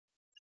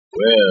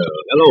Well,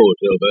 hello,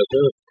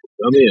 Sylvester.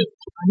 Come in.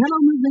 Hello,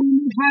 Miss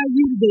Amy. How are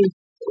you today?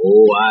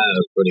 Oh, I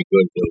was pretty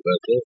good,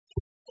 Sylvester.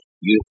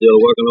 You still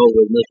working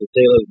over at Mr.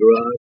 Taylor's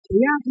garage?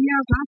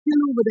 Yes, I'm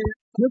still over there.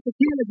 Mr.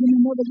 Taylor gave me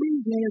another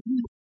raise last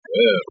week.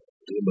 Well,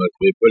 you must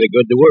be pretty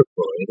good to work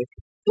for, ain't it?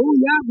 Oh,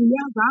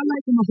 yes, I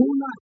like him a whole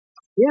lot.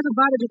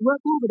 Everybody that work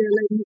over there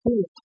like Mr.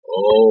 Taylor.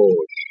 Oh,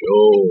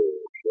 sure.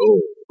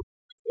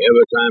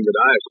 Every time that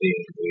I see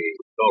him, we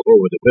talk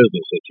over the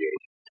business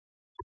situation.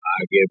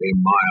 I give him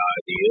my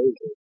ideas,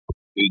 and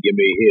he give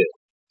me his.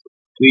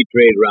 We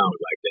trade round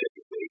like that,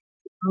 you see.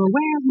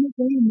 Where's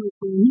Mr. Amos?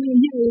 He ain't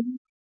here, is he?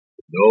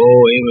 No,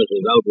 Amos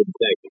is out with the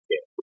taxi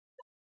cab.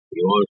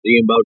 You want to see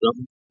him about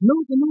something? No,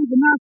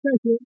 not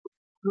special.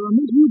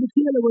 Miss Ruby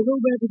Taylor was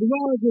over at the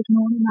garage this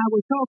morning, and I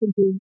was talking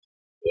to him.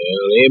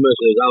 Well, Amos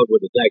is out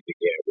with the taxi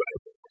cab right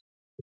now.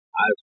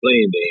 I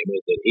explained to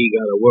Amos that he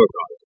got to work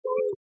on it,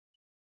 because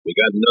we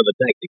got another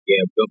taxi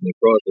cab coming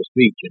across the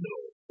street, you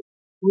know.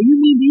 Well, you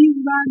mean the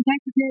Easy Ride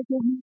taxi cab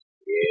company?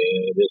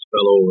 Yeah, this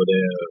fellow over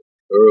there,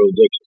 Earl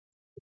Dixon,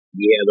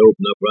 he had to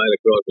open up right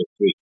across the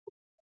street.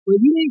 Well,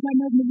 you ain't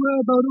got nothing to worry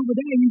about over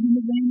there, you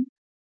Miss Amy.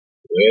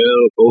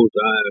 Well, both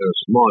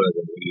are smarter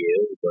than he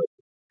is, but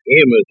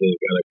Amos has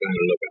got to kind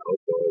of look out,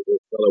 because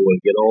this fellow will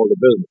get all the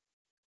business.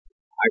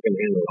 I can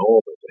handle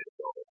all the things.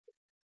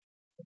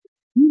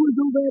 He was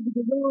over at the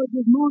garage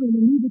this morning,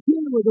 and Ruby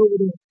Taylor was over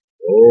there.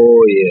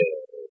 Oh, yeah,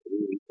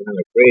 he's kind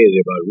of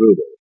crazy about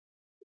Ruby.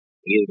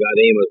 He's got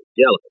Amos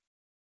jealous.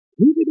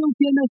 Ruby don't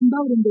care nothing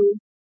about him, though.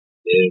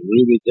 Did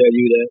Ruby tell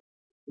you that?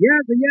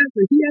 Yes,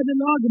 sir. He had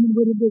an argument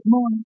with him this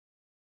morning.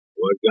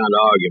 What kind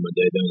of argument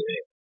they done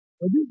had?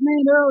 But this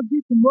man, Earl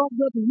Dixon, walked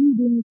up to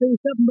Ruby and said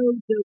something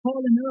about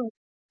calling her up.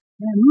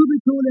 And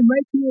Ruby told him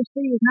right to his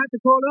face not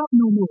to call her up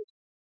no more.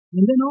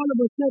 And then all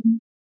of a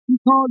sudden, he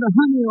called her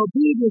honey or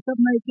baby or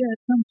something like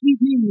that, some sweet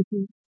name, you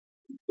see.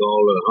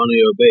 Called her honey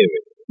or baby?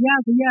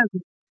 Yes,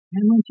 sir.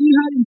 And when she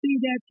heard him say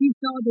that, she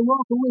started to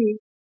walk away.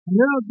 And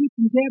Earl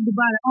Dixon grabbed her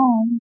by the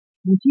arm,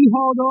 and she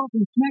hauled off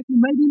and smacked him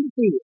right in the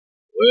face.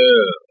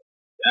 Well,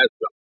 that's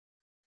something.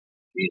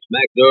 He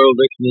smacked Earl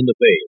Dixon in the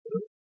face,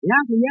 huh?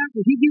 Yes,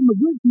 sir. He gave him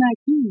a good smack,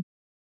 too.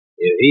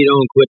 If he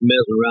don't quit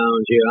messing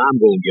around here, I'm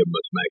going to give him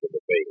a smack in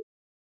the face.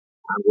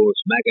 I'm going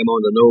to smack him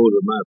on the nose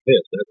with my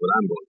fist. That's what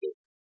I'm going to do.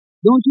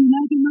 Don't you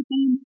like him, Mr.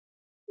 Amos?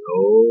 No,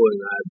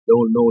 and I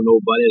don't know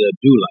nobody that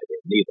do like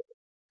him, neither.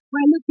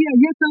 Well, look here.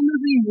 Here's some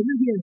Mr. Amos.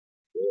 Look here.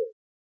 Yeah.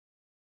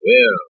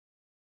 Well,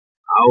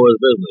 how was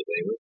business,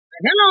 Amos?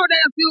 Hello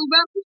there,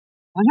 Sylvester.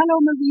 Hello,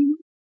 Mr.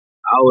 Amos.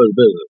 How was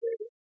business,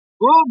 Amos?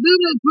 Oh,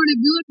 business pretty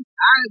good.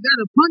 I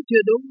got a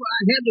puncture, though. I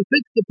had to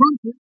fix the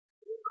puncture.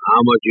 How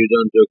much you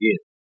done took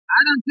in? I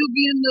done took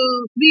in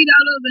 $3.75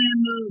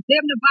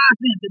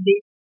 a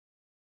day.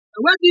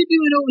 What you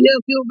doing over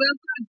here,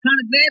 Sylvester? I'm kind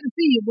of glad to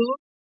see you, boy.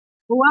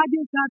 Oh, I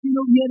just got in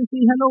over here to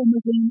say hello,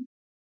 Mr. Amos.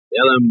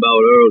 Tell him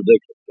about Earl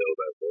Dixon,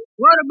 Sylvester.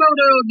 What about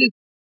Earl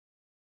Dixon?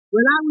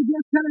 Well, I was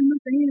just telling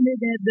Mr. Amos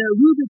that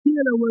Ruby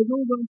Taylor was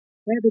over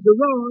at the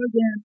garage,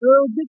 and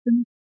Earl Dixon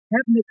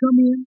happened to come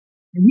in,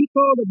 and he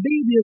called a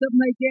baby or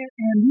something like that,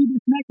 and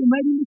Ruby smacked him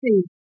right in the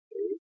face.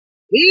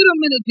 Wait a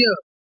minute here.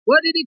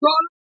 What did he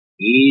call her?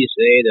 He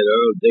said that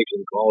Earl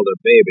Dixon called her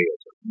baby or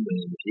something,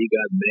 and she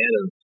got mad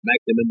and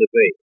smacked him in the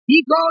face.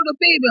 He called her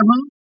baby,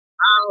 huh?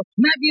 I'll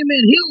smack him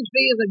in his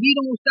face if he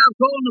don't stop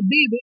calling her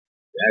baby.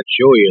 That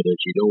show you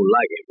that she don't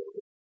like him, don't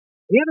it?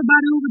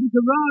 Everybody over the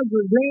garage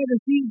was glad to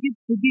see him get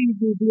to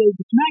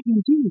smack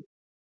him, too.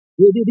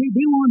 They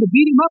wanted to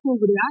beat him up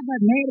over there. I got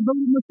mad about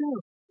it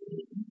myself.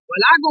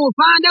 Well, I'm going to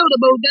find out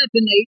about that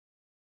tonight.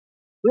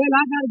 Well,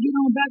 I got to get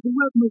on back to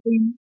work, Miss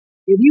Amy.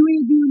 If you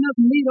ain't doing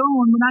nothing later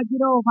on, when I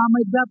get off, I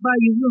might drop by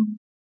your room.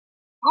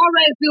 All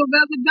right,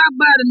 Sylvester, drop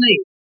by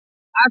tonight.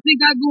 I think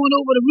I'm going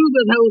over to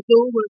Ruby's house,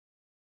 though, but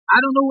I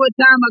don't know what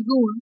time I'm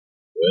going.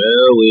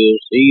 Well,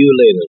 we'll see you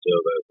later,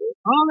 Sylvester.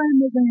 All right,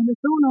 Miss Amy,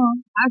 so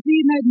long. I see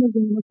you next, Miss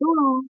Amy. So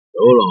long.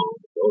 So long.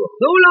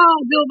 So long,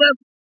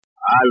 Sylvester.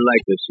 I'd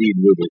like to see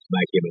Ruby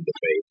smack him in the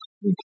face.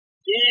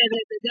 Yeah,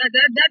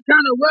 that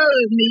kind of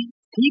worries me.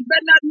 He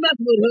better not mess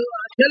with her.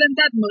 I tell him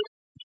that much.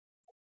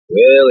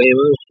 Well,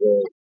 Amos,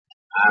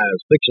 I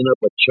was fixing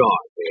up a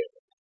chart here.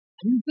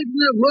 You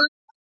fixing up what?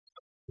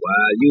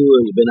 While you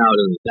has been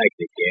out in the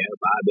taxi cab,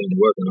 I've been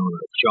working on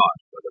a chart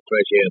for the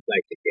Fresh Air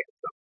Taxi Cab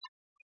Company.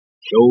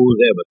 Shows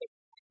everything.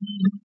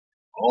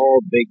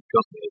 All big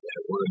companies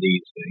have one of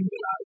these things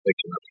that I'm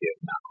fixing up here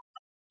now.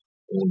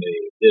 Only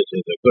this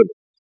is a good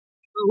one.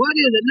 Well, what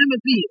is it? Let me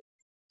see it.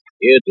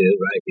 Here it is,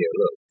 right here,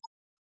 look.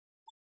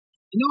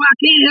 You know, I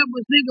can't help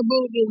but think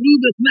about the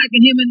Ruby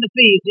smacking him in the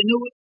face, you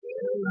know it?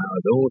 Well, now,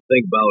 don't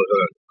think about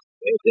her.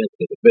 Pay attention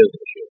to the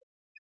business here.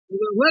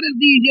 Well, what is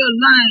these here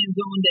lines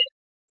on that?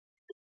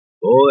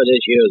 Boy,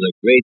 this here is a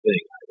great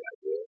thing I got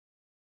here.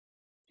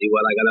 See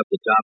what I got up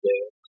the top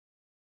there?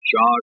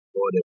 Chart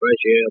for the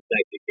Fresh Air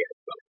Taxi Cab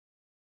Company.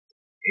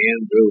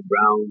 Andrew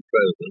Brown,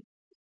 President.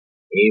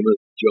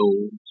 Amos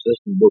Jones,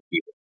 Assistant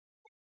Bookkeeper.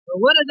 Well,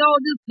 what is all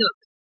this stuff?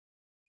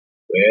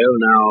 Well,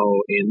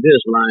 now, in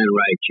this line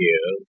right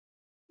here,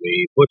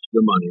 we puts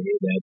the money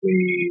that we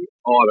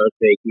ought to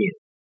take in.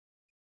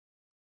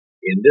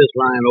 In this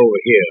line over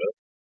here,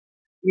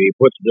 we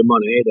puts the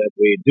money that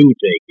we do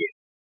take in.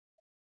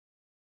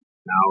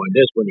 Now, in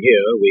this one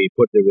here, we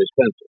put the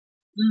expenses.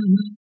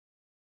 Mm-hmm.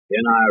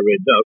 Then I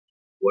deduct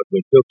what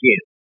we took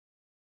in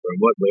from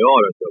what we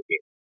ought to took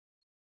in.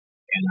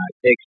 And I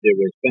takes the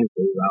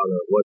expenses out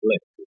of what's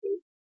left. You see.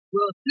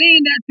 Well, explain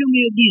that to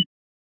me again.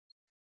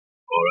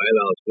 All right,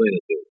 I'll explain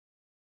it to you.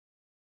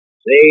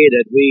 Say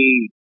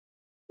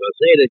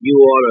that you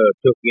ought to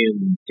took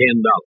in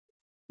 $10.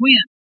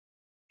 When?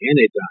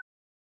 Anytime.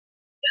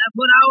 That's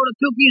what I ought to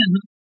took in,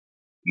 huh?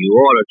 You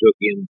ought to took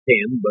in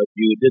 10, but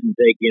you didn't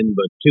take in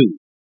but 2.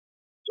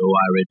 So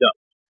I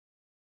reduct.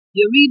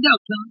 You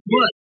reduct, huh? Yeah.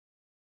 What?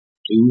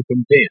 2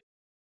 from 10.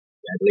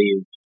 That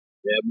leaves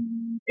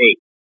 7, 8.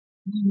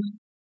 Mm-hmm.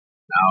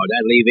 Now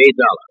that leaves $8.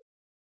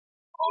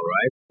 All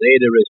right. Say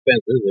the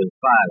expenses is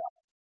 $5.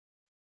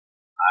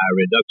 I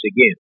reducts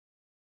again.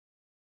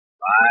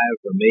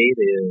 5 from 8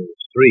 is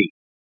 3.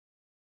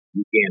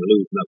 You can't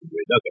lose nothing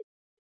reducing.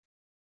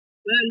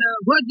 Well,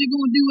 what you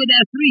gonna do with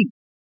that 3?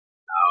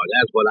 Now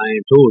that's what I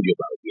ain't told you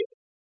about yet.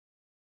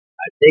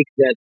 I take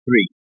that 3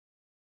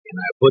 and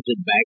I put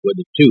it back with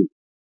the 2.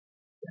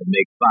 That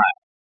makes 5.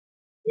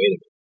 Wait a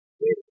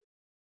minute.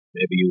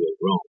 Maybe you was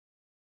wrong.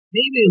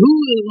 Maybe who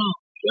is wrong?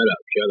 Shut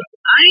up.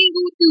 I ain't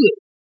gonna do it.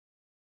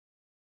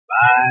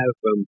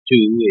 5 from 2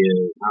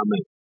 is how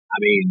many?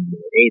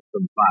 8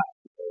 from 5.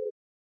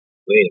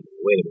 Wait a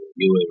minute.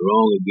 You was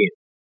wrong again.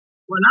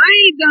 Well, I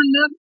ain't done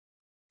nothing.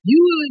 You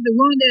is the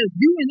one that's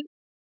doing it.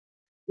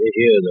 This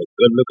here is a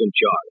good-looking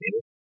chart, ain't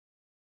it?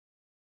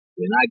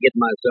 When I get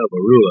myself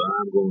a ruler,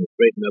 I'm going to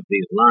straighten up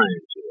these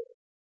lines here.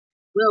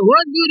 Well,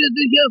 what good is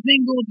this here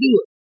thing gonna do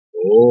it?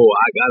 Oh,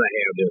 I gotta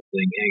have this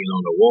thing hanging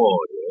on the wall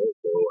here,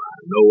 so I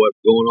know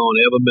what's going on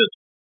every minute.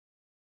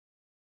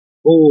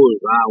 Suppose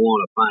I want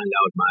to find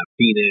out my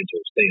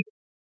financial standing.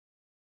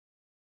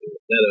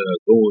 Instead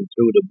of going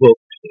through the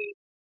books and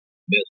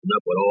messing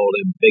up with all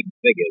them big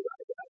figures I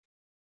got,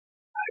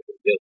 I can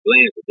just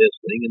glance at this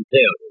thing and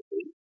tell you,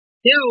 see?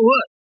 Tell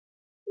what?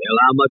 Tell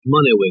how much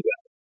money we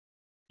got.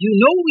 You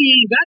know we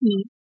ain't got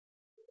none.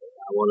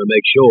 I want to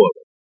make sure of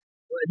it.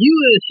 But you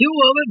is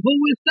sure of it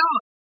before we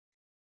start.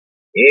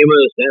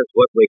 Amos, that's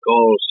what we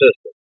call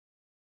system.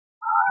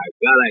 I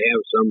gotta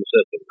have some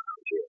system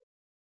around here.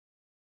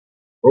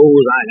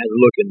 Suppose I had to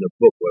look in the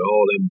book with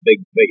all them big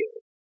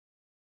figures.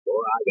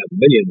 Boy, I got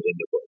millions in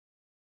the book.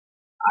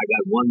 I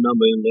got one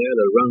number in there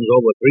that runs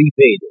over 3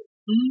 pages.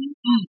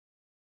 Mm-hmm.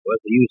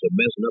 What's the use of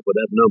messing up with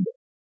that number?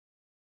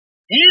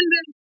 And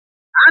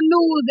I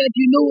know that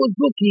you know it's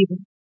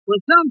bookkeeping,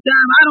 but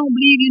sometimes I don't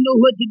believe you know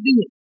what you're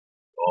doing.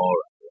 All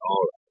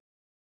right.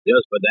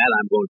 Just for that,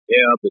 I'm going to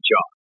tear up the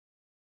chart.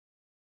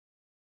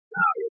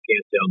 Now, you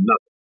can't tell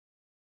nothing.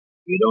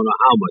 You don't know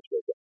how much we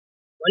got.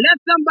 Well, let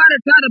somebody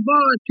try to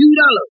borrow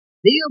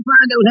 $2. They'll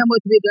find out how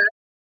much we got.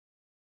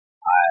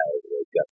 I'll